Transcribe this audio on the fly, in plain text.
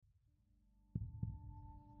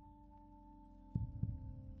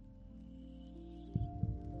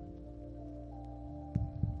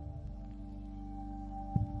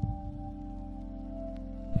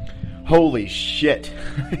Holy shit.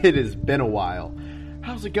 It has been a while.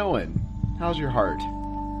 How's it going? How's your heart?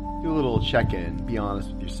 Do a little check-in. Be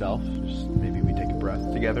honest with yourself. Just maybe we take a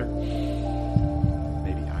breath together.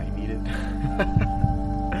 Maybe I need it.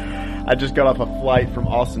 I just got off a flight from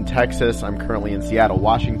Austin, Texas. I'm currently in Seattle,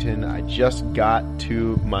 Washington. I just got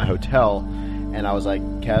to my hotel, and I was like,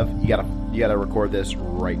 Kev, you gotta record this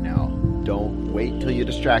right now. Don't wait till you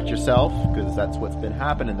distract yourself, because that's what's been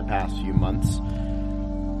happening the past few months.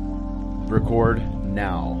 Record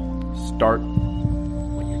now. Start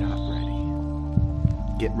when you're not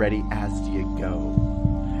ready. Get ready as you go.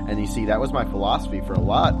 And you see, that was my philosophy for a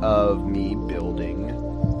lot of me building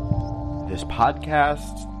this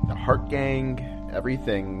podcast, the Heart Gang,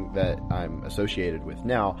 everything that I'm associated with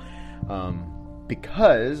now.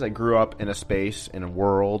 Because I grew up in a space, in a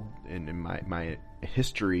world, in my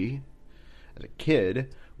history as a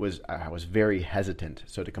kid, I was very hesitant.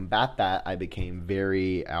 So to combat that, I became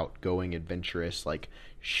very outgoing, adventurous, like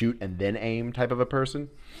shoot and then aim type of a person.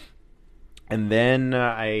 And then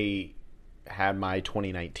I had my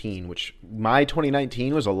 2019, which my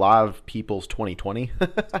 2019 was a lot of people's 2020.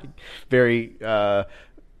 Very,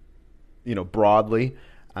 broadly.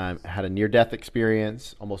 I had a near-death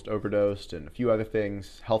experience, almost overdosed, and a few other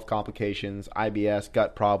things, health complications, IBS,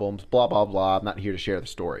 gut problems, blah, blah, blah. I'm not here to share the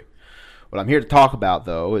story. What I'm here to talk about,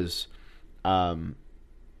 though, is I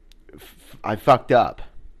fucked up,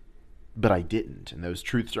 but I didn't. And those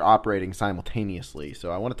truths are operating simultaneously.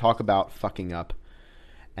 So I want to talk about fucking up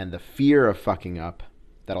and the fear of fucking up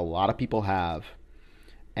that a lot of people have.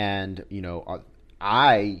 And,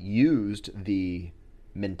 I used the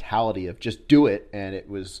mentality of just do it, and it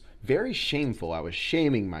was very shameful. I was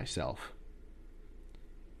shaming myself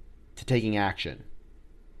to taking action.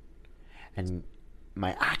 And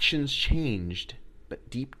my actions changed, but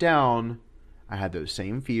deep down, I had those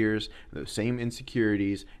same fears, those same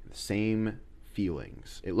insecurities, the same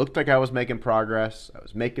feelings. It looked like I was making progress. I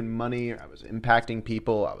was making money. I was impacting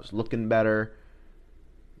people. I was looking better.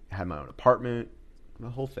 I had my own apartment, the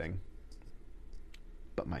whole thing.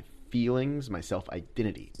 But my feelings, my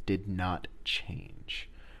self-identity did not change.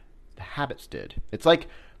 The habits did. It's like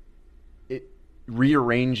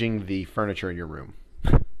rearranging the furniture in your room.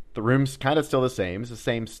 The room's kind of still the same. It's the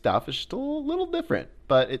same stuff. It's just a little different,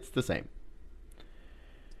 but it's the same.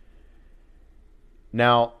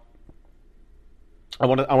 Now, I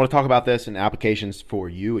want to talk about this in applications for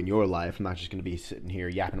you in your life. I'm not just going to be sitting here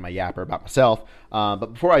yapping my yapper about myself. But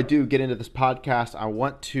before I do get into this podcast, I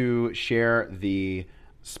want to share the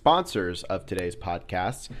sponsors of today's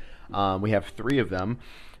podcast. We have 3 of them.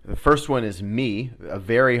 The first one is me, a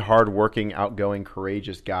very hardworking, outgoing,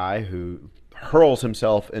 courageous guy who hurls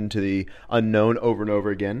himself into the unknown over and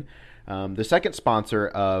over again. The second sponsor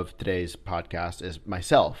of today's podcast is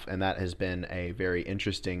myself, and that has been a very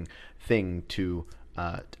interesting thing to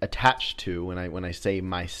attach to. When I say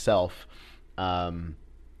myself, I'm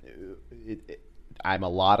a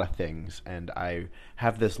lot of things, and I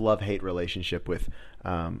have this love-hate relationship with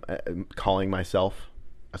calling myself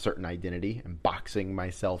a certain identity and boxing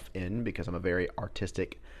myself in, because I'm a very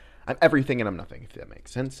artistic. I'm everything and I'm nothing, if that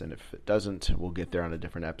makes sense. And if it doesn't, we'll get there on a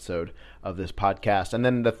different episode of this podcast. And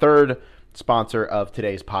then the third sponsor of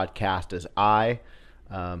today's podcast is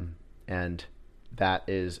and that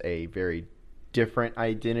is a very different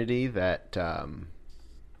identity that,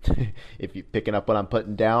 if you're picking up what I'm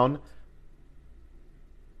putting down,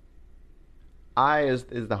 I is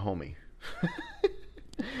the homie.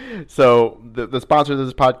 So the sponsors of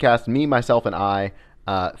this podcast, me, myself, and I.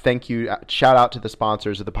 Thank you. Shout out to the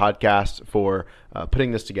sponsors of the podcast for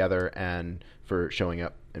putting this together and for showing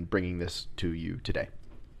up and bringing this to you today.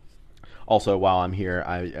 Also, while I'm here,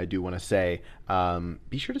 I do want to say,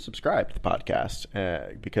 be sure to subscribe to the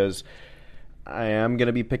podcast because I am going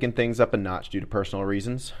to be picking things up a notch due to personal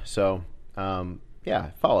reasons. So,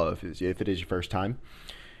 follow if it is your first time.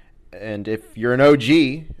 And if you're an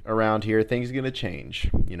OG around here, things are going to change.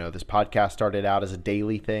 This podcast started out as a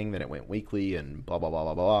daily thing, then it went weekly and blah, blah,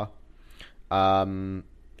 blah, blah, blah.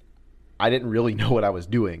 I didn't really know what I was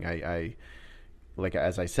doing.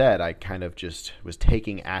 As I said, I kind of just was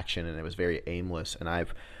taking action, and it was very aimless. And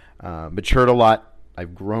I've matured a lot.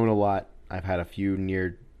 I've grown a lot. I've had a few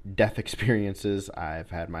near-death experiences.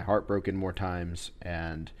 I've had my heart broken more times.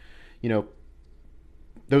 And,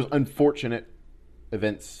 those unfortunate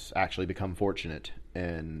events actually become fortunate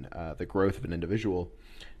in the growth of an individual.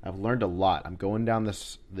 I've learned a lot. I'm going down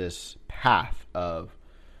this path of,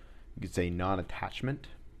 you could say, non-attachment.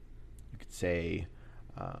 You could say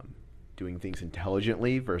doing things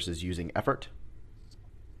intelligently versus using effort.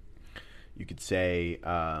 You could say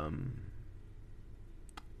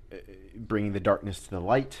bringing the darkness to the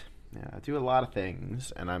light. Yeah, I do a lot of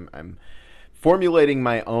things, and I'm formulating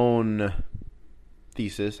my own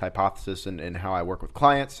thesis, hypothesis, and how I work with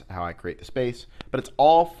clients, how I create the space. But it's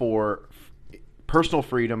all for personal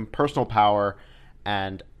freedom, personal power,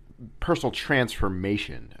 and personal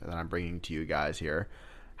transformation that I'm bringing to you guys here.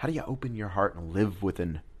 How do you open your heart and live with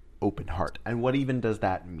an open heart? And what even does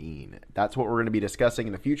that mean? That's what we're going to be discussing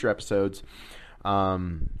in the future episodes. How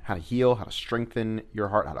to heal, how to strengthen your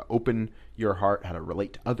heart, how to open your heart, how to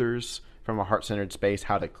relate to others from a heart-centered space,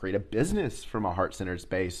 how to create a business from a heart-centered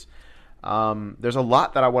space. There's a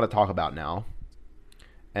lot that I want to talk about now.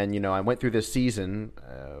 And, I went through this season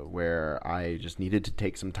where I just needed to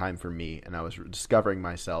take some time for me, and I was discovering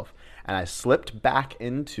myself. And I slipped back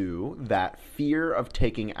into that fear of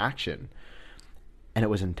taking action. And it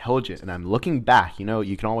was intelligent. And I'm looking back.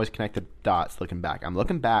 You can always connect the dots looking back. I'm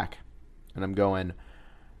looking back, and I'm going,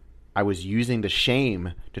 I was using the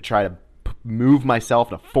shame to try to move myself,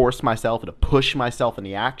 to force myself, to push myself in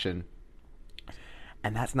the action.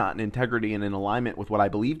 And that's not in integrity and in alignment with what I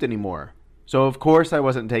believed anymore. So, of course, I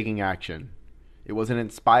wasn't taking action. It was an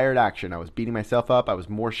inspired action. I was beating myself up. I was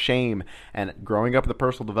more shame. And growing up in the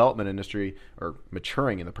personal development industry, or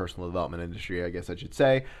maturing in the personal development industry, I guess I should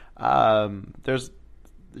say, there's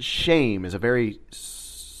shame is a very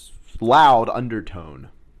loud undertone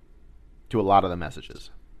to a lot of the messages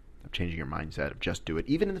of changing your mindset, of just do it.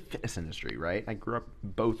 Even in the fitness industry, right? I grew up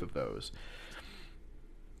both of those.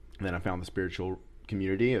 And then I found the spiritual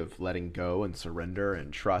community of letting go and surrender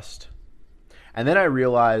and trust. And then I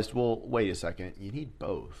realized, well, wait a second, you need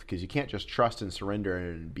both, because you can't just trust and surrender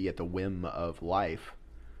and be at the whim of life.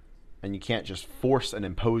 And you can't just force and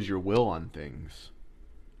impose your will on things.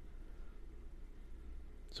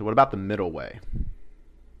 So what about the middle way?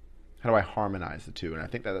 How do I harmonize the two? And I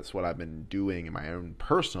think that's what I've been doing in my own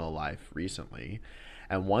personal life recently.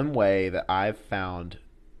 And one way that I've found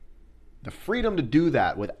the freedom to do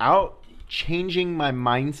that without changing my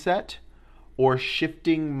mindset or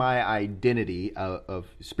shifting my identity of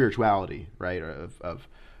spirituality, right? Or of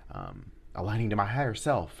aligning to my higher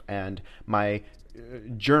self and my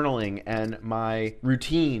journaling and my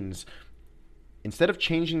routines. Instead of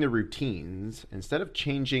changing the routines, instead of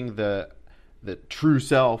changing the true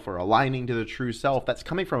self or aligning to the true self, that's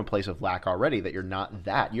coming from a place of lack already, that you're not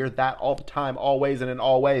that. You're that all the time, always, and in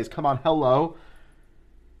all ways. Come on, hello.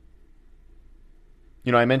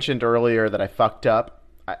 I mentioned earlier that I fucked up.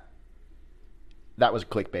 That was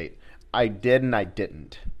clickbait. I did and I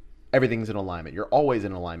didn't. Everything's in alignment. You're always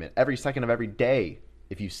in alignment. Every second of every day.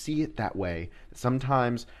 If you see it that way,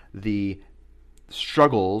 sometimes the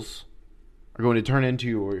struggles are going to turn into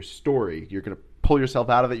your story. You're going to pull yourself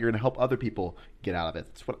out of it. You're going to help other people get out of it.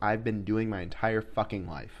 That's what I've been doing my entire fucking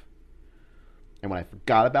life. And when I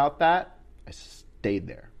forgot about that, I stayed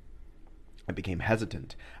there. I became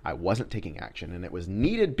hesitant. I wasn't taking action. And it was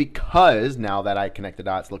needed because now that I connect the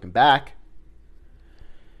dots looking back,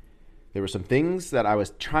 there were some things that I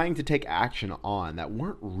was trying to take action on that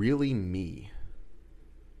weren't really me.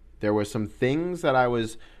 There were some things that I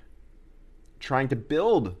was trying to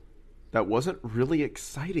build that wasn't really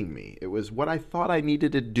exciting me. It was what I thought I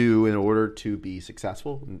needed to do in order to be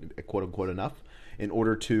successful, quote unquote enough, in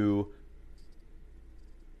order to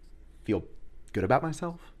feel good about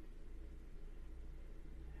myself.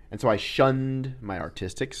 And so I shunned my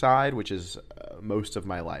artistic side, which is most of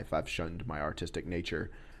my life. I've shunned my artistic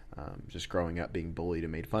nature. Just growing up, being bullied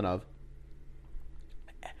and made fun of.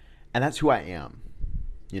 And that's who I am.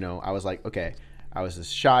 I was like, okay, I was this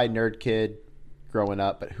shy nerd kid growing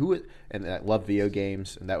up, but and I loved video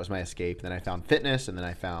games, and that was my escape. And then I found fitness, and then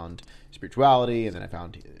I found spirituality, and then I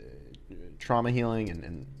found trauma healing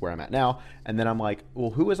and where I'm at now. And then I'm like,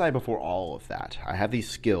 well, who was I before all of that? I have these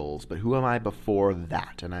skills, but who am I before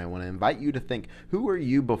that? And I want to invite you to think, who are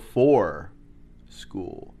you before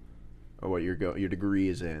school? Or what your degree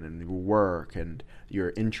is in, and your work, and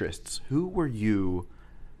your interests. Who were you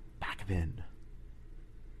back then?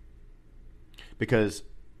 Because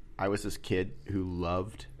I was this kid who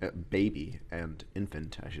loved, baby and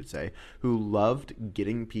infant, I should say, who loved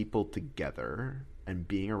getting people together and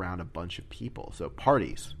being around a bunch of people. So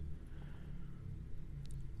parties.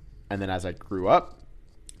 And then as I grew up,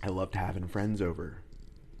 I loved having friends over.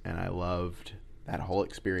 And I loved that whole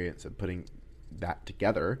experience of putting that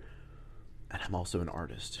together. And I'm also an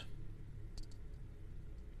artist.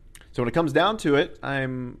 So when it comes down to it,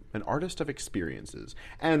 I'm an artist of experiences.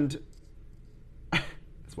 And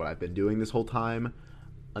that's what I've been doing this whole time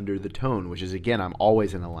under the tone, which is, again, I'm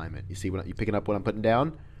always in alignment. You see, when you picking up what I'm putting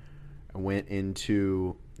down? I went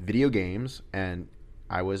into video games, and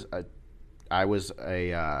I was a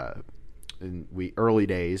early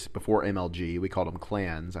days before MLG, we called them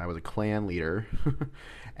clans. I was a clan leader,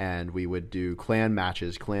 and we would do clan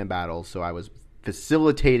matches, clan battles. So I was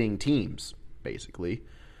facilitating teams basically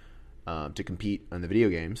to compete in the video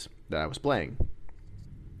games that I was playing.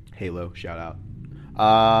 Halo, shout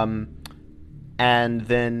out. And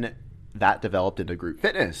then that developed into group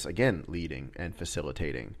fitness, again, leading and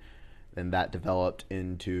facilitating. Then that developed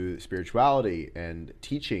into spirituality and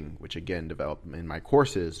teaching, which again developed in my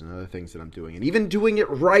courses and other things that I'm doing. And even doing it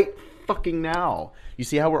right fucking now. You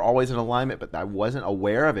see how we're always in alignment, but I wasn't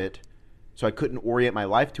aware of it, so I couldn't orient my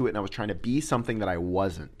life to it, and I was trying to be something that I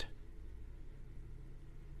wasn't.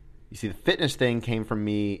 You see, the fitness thing came from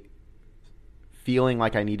me feeling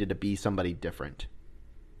like I needed to be somebody different.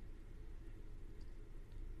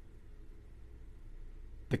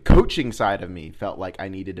 The coaching side of me felt like I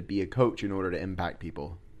needed to be a coach in order to impact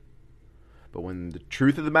people. But when the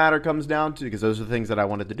truth of the matter comes down to, because those are the things that I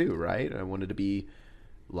wanted to do, right? I wanted to be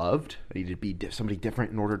loved. I needed to be somebody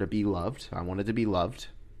different in order to be loved. I wanted to be loved.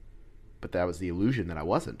 But that was the illusion that I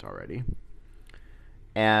wasn't already.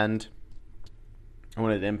 And I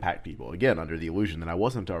wanted to impact people, again, under the illusion that I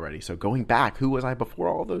wasn't already. So going back, who was I before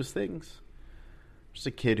all those things? Just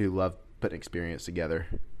a kid who loved putting experience together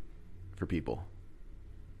for people.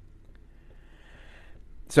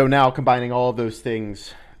 So now combining all of those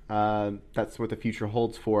things, that's what the future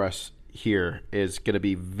holds for us here, is going to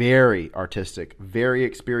be very artistic, very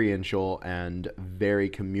experiential, and very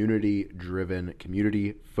community-driven,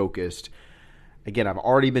 community-focused. Again, I've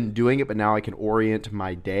already been doing it, but now I can orient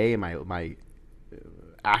my day and my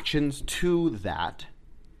actions to that,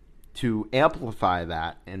 to amplify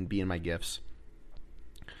that and be in my gifts.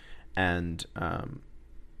 And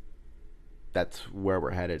that's where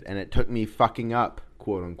we're headed. And it took me fucking up,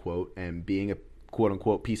 quote unquote, and being a quote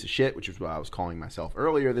unquote piece of shit, which is what I was calling myself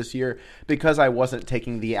earlier this year, because I wasn't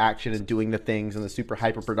taking the action and doing the things and the super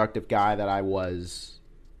hyper productive guy that I was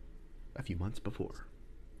a few months before.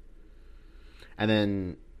 And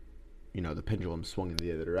then, you know, the pendulum swung in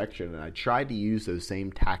the other direction, and I tried to use those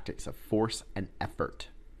same tactics of force and effort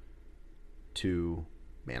to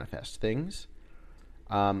manifest things.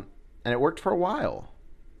 And it worked for a while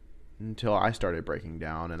until I started breaking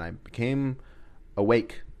down, and I became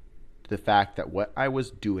awake to the fact that what I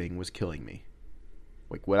was doing was killing me.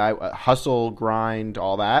 Like what I hustle, grind,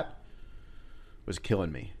 all that was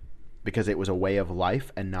killing me because it was a way of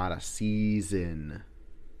life and not a season.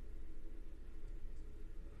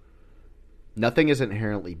 Nothing is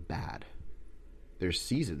inherently bad. There's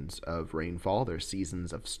seasons of rainfall, there's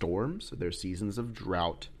seasons of storms, there's seasons of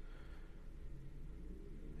drought.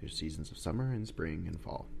 There's seasons of summer and spring and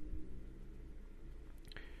fall.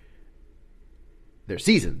 There's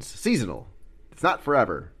seasons, seasonal. It's not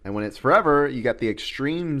forever. And when it's forever, you got the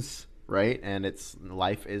extremes, right? And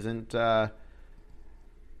life isn't as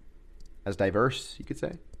diverse, you could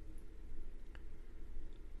say.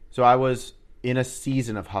 So I was in a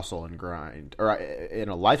season of hustle and grind, or in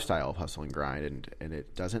a lifestyle of hustle and grind, and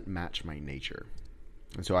it doesn't match my nature.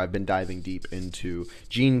 And so I've been diving deep into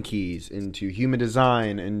gene keys, into human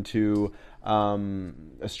design, into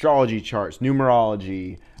astrology charts,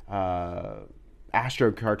 numerology,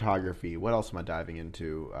 astrocartography. What else am I diving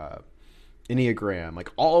into? Enneagram, like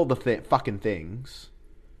all the fucking things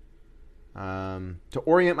to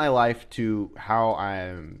orient my life to how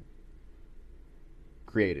I'm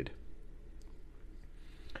created.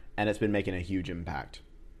 And it's been making a huge impact.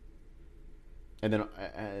 And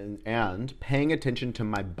then and paying attention to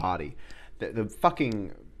my body. The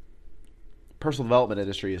fucking personal development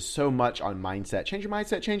industry is so much on mindset. Change your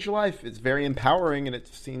mindset, change your life. It's very empowering and it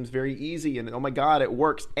seems very easy. And oh my God, it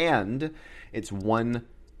works. And it's one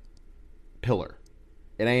pillar.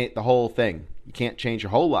 It ain't the whole thing. You can't change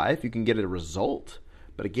your whole life. You can get a result.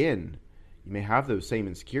 But again, you may have those same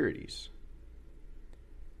insecurities.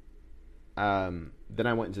 Then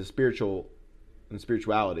I went into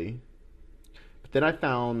spirituality. But then I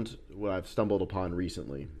found what I've stumbled upon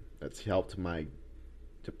recently that's helped my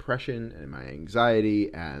depression and my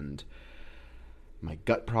anxiety and my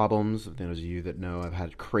gut problems. Those of you that know, I've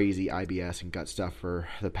had crazy IBS and gut stuff for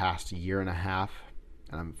the past year and a half,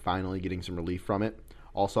 and I'm finally getting some relief from it.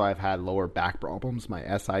 Also, I've had lower back problems.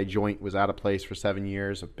 My SI joint was out of place for 7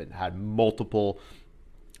 years. I've had multiple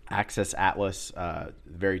Axis Atlas, the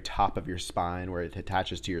very top of your spine where it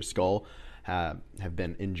attaches to your skull, have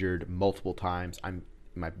been injured multiple times.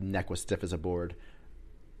 My neck was stiff as a board.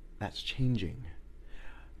 That's changing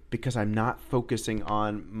because I'm not focusing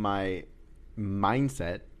on my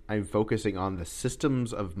mindset. I'm focusing on the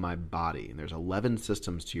systems of my body. And there's 11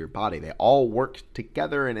 systems to your body. They all work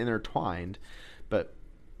together and intertwined, but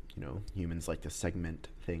you know, humans like to segment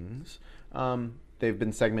things. They've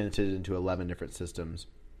been segmented into 11 different systems,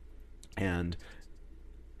 and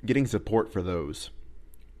getting support for those,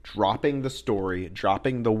 dropping the story,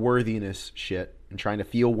 dropping the worthiness shit, and trying to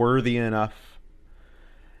feel worthy enough,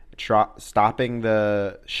 stopping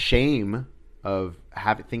the shame of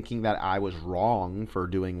thinking that I was wrong for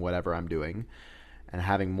doing whatever I'm doing, and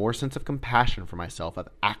having more sense of compassion for myself. I've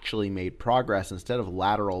actually made progress instead of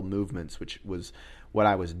lateral movements, which was what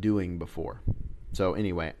I was doing before. So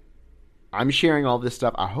anyway, I'm sharing all this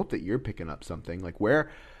stuff. I hope that you're picking up something. Like, where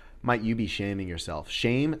might you be shaming yourself?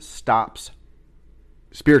 Shame stops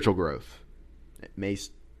spiritual growth. It may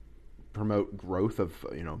promote growth of,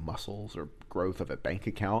 muscles, or growth of a bank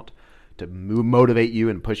account to motivate you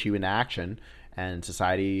and push you into action, and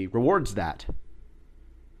society rewards that.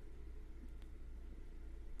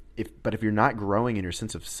 But if you're not growing in your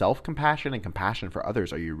sense of self-compassion and compassion for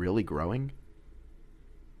others, are you really growing?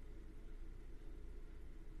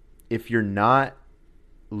 If you're not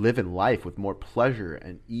living life with more pleasure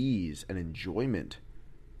and ease and enjoyment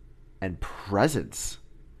and presence,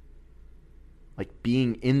 like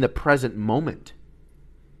being in the present moment,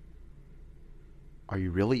 are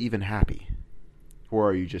you really even happy? Or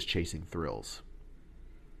are you just chasing thrills?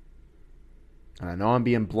 And I know I'm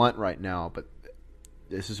being blunt right now, but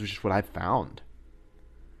this is just what I've found.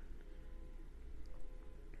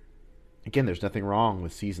 Again, there's nothing wrong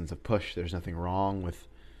with seasons of push. There's nothing wrong with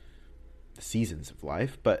the seasons of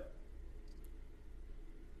life. But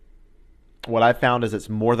what I've found is it's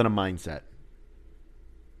more than a mindset.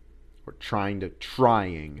 We're trying to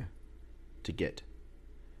get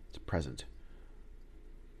to present,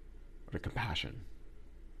 or to compassion.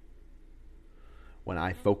 When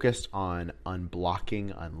I focused on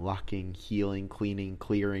unblocking, unlocking, healing, cleaning,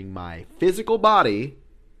 clearing my physical body,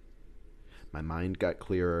 my mind got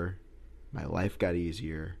clearer, my life got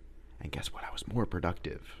easier, and guess what? I was more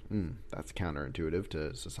productive. That's counterintuitive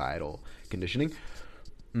to societal conditioning.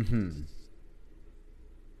 And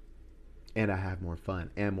I have more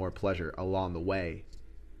fun and more pleasure along the way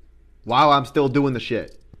while I'm still doing the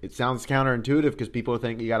shit. It sounds counterintuitive because people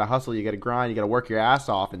think you got to hustle, you got to grind, you got to work your ass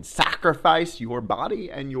off and sacrifice your body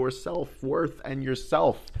and your self-worth and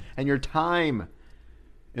yourself and your time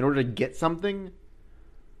in order to get something.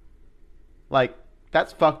 Like,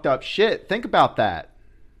 that's fucked up shit. Think about that.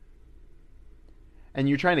 And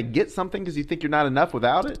you're trying to get something because you think you're not enough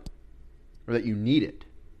without it, or that you need it.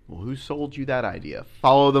 Well, who sold you that idea?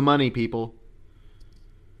 Follow the money, people.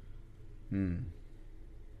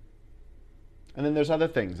 And then there's other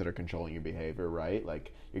things that are controlling your behavior, right?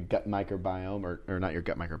 Like your gut microbiome, or not your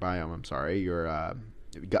gut microbiome, I'm sorry. Your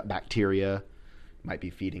gut bacteria might be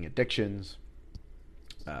feeding addictions.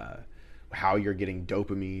 How you're getting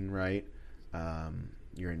dopamine, right?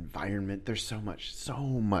 Your environment. There's so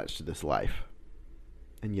much to this life.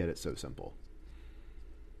 And yet it's so simple.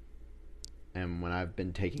 And when I've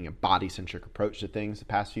been taking a body-centric approach to things the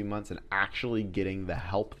past few months and actually getting the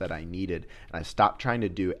help that I needed, and I stopped trying to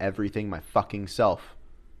do everything my fucking self,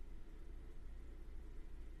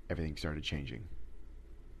 everything started changing.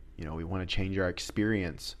 We want to change our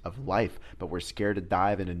experience of life, but we're scared to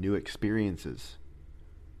dive into new experiences.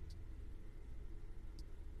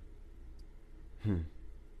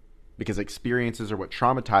 Because experiences are what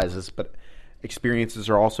traumatize us, but experiences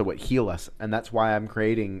are also what heal us. And that's why I'm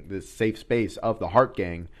creating this safe space of the Heart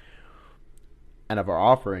Gang and of our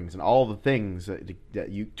offerings and all the things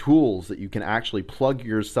tools that you can actually plug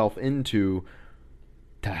yourself into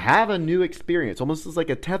to have a new experience, almost as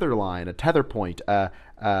like a tether line, a tether point, a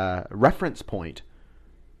reference point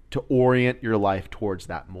to orient your life towards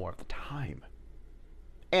that more of the time.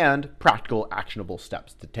 And practical, actionable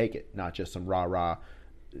steps to take it, not just some rah-rah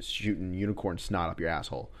shooting unicorn snot up your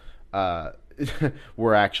asshole.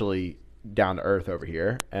 We're actually down to earth over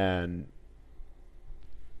here, and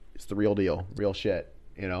it's the real deal, real shit.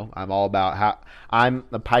 I'm all about how I'm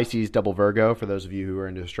a Pisces double Virgo, for those of you who are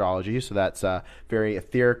into astrology. So that's very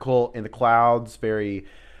ethereal, in the clouds, very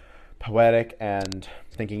poetic, and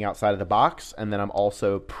thinking outside of the box. And then I'm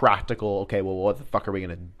also practical. Okay, well, what the fuck are we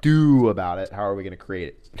going to do about it? How are we going to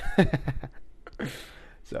create it?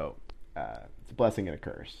 So it's a blessing and a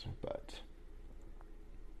curse, but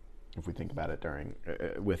if we think about it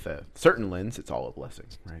with a certain lens, it's all a blessing,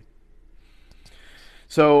 right?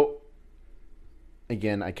 So,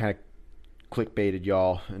 again, I kind of clickbaited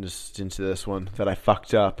y'all into this one that I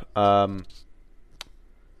fucked up.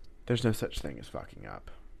 There's no such thing as fucking up.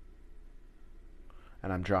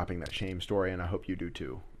 And I'm dropping that shame story, and I hope you do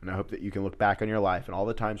too. And I hope that you can look back on your life and all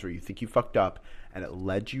the times where you think you fucked up and it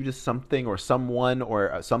led you to something or someone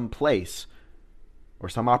or some place or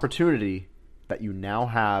some opportunity that you now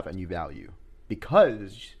have and you value,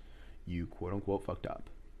 because you quote unquote fucked up.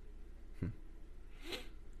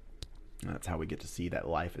 That's how we get to see that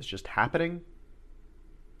life is just happening.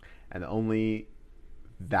 And the only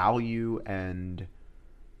value and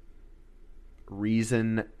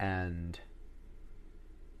reason and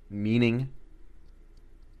meaning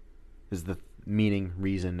is the meaning,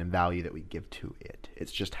 reason, and value that we give to it.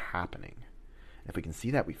 It's just happening. If we can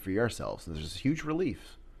see that, we free ourselves. And there's this huge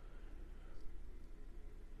relief.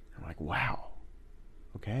 I'm like, wow.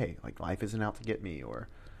 Okay, like life isn't out to get me, or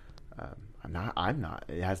I'm not.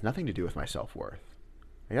 It has nothing to do with my self-worth.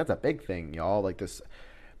 Like, that's a big thing, y'all. Like, this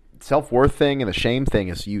self-worth thing and the shame thing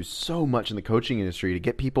is used so much in the coaching industry to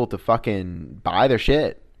get people to fucking buy their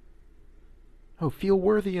shit. Oh, feel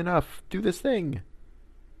worthy enough. Do this thing.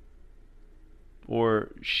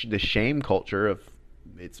 Or the shame culture of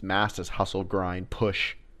it's masked as hustle, grind,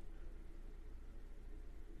 push.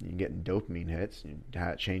 You're getting dopamine hits.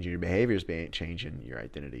 You're changing your behaviors, but ain't changing your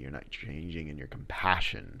identity. You're not changing in your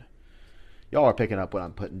compassion. Y'all are picking up what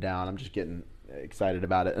I'm putting down. I'm just getting excited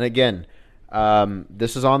about it. And again,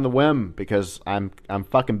 this is on the whim because I'm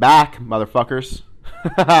fucking back, motherfuckers.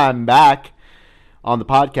 I'm back on the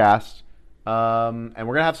podcast. And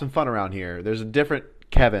we're going to have some fun around here. There's a different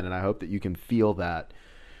Kevin, and I hope that you can feel that.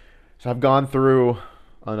 So I've gone through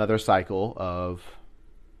another cycle of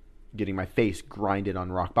getting my face grinded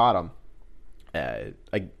on rock bottom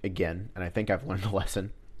again, and I think I've learned the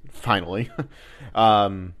lesson finally.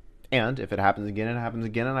 And if it happens again, it happens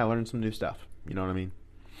again, and I learned some new stuff. You know what I mean?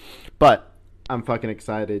 But I'm fucking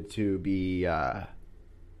excited to be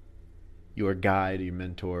your guide, your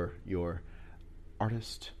mentor, your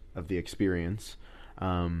artist of the experience.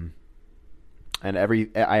 And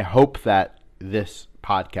I hope that this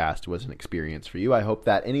podcast was an experience for you. I hope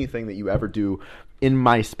that anything that you ever do in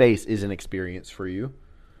my space is an experience for you,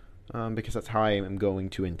 because that's how I am going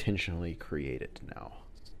to intentionally create it now.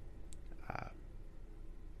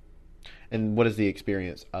 And what is the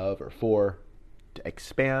experience of or for? To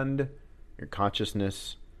expand your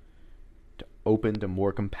consciousness, to open to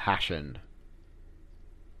more compassion,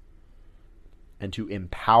 and to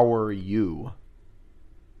empower you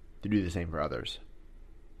to do the same for others.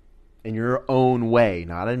 In your own way,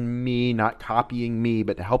 not in me, not copying me,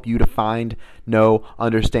 but to help you to find, know,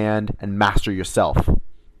 understand, and master yourself.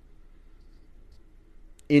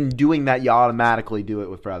 In doing that, you automatically do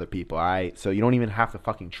it for other people, all right? So you don't even have to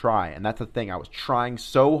fucking try. And that's the thing. I was trying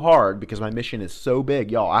so hard because my mission is so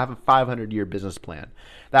big. Y'all, I have a 500-year business plan.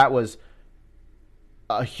 That was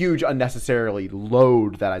a huge unnecessarily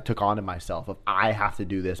load that I took onto myself of I have to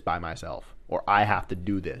do this by myself, or I have to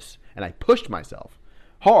do this. And I pushed myself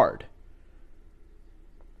hard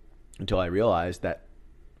until I realized that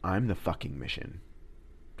I'm the fucking mission.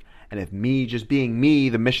 And if me just being me,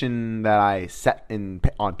 the mission that I set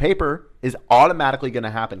on paper is automatically going to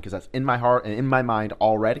happen because that's in my heart and in my mind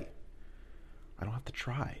already. I don't have to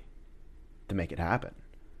try to make it happen.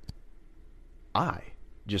 I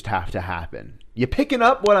just have to happen. You picking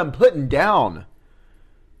up what I'm putting down?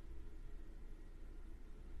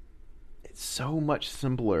 It's so much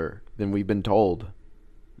simpler than we've been told,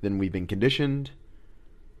 than we've been conditioned.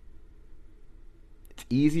 It's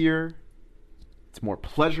easier. It's more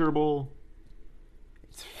pleasurable.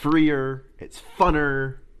 It's freer. It's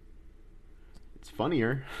funner. It's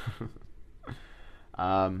funnier.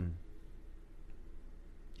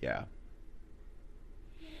 Yeah.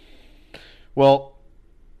 Well,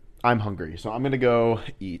 I'm hungry, so I'm going to go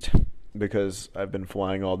eat because I've been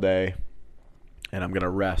flying all day and I'm going to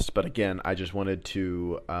rest. But again, I just wanted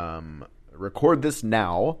to record this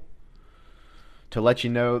now to let you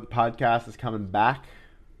know the podcast is coming back.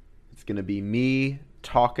 It's going to be me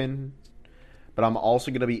talking, but I'm also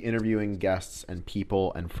going to be interviewing guests and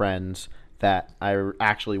people and friends that I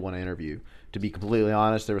actually want to interview. To be completely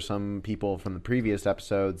honest, there were some people from the previous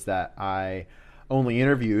episodes that I only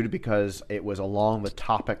interviewed because it was along the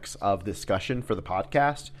topics of discussion for the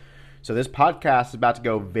podcast. So this podcast is about to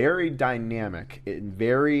go very dynamic.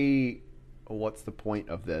 What's the point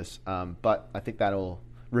of this? But I think that'll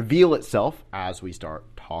reveal itself as we start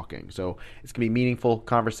talking. So it's going to be meaningful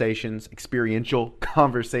conversations, experiential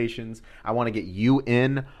conversations. I want to get you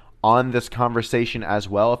in on this conversation as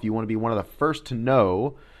well. If you want to be one of the first to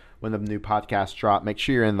know when the new podcasts drop, make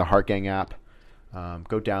sure you're in the Heart Gang app.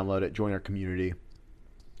 Go download it, join our community.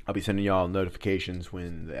 I'll be sending y'all notifications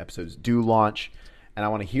when the episodes do launch. And I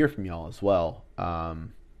want to hear from y'all as well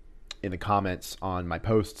in the comments on my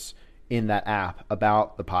posts in that app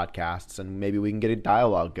about the podcasts, and maybe we can get a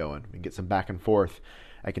dialogue going. We can get some back and forth.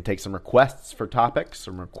 I can take some requests for topics,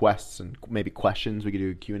 some requests and maybe questions. We could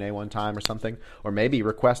do a Q&A one time or something, or maybe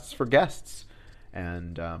requests for guests.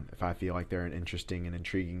 And if I feel like they're an interesting and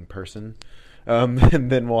intriguing person,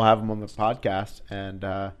 then we'll have them on the podcast,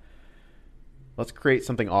 and let's create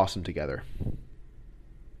something awesome together.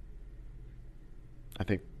 I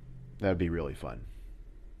think that'd be really fun.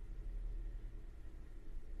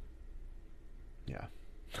 Yeah.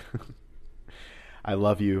 I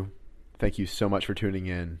love you. Thank you so much for tuning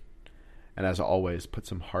in. And as always, put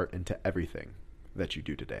some heart into everything that you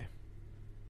do today.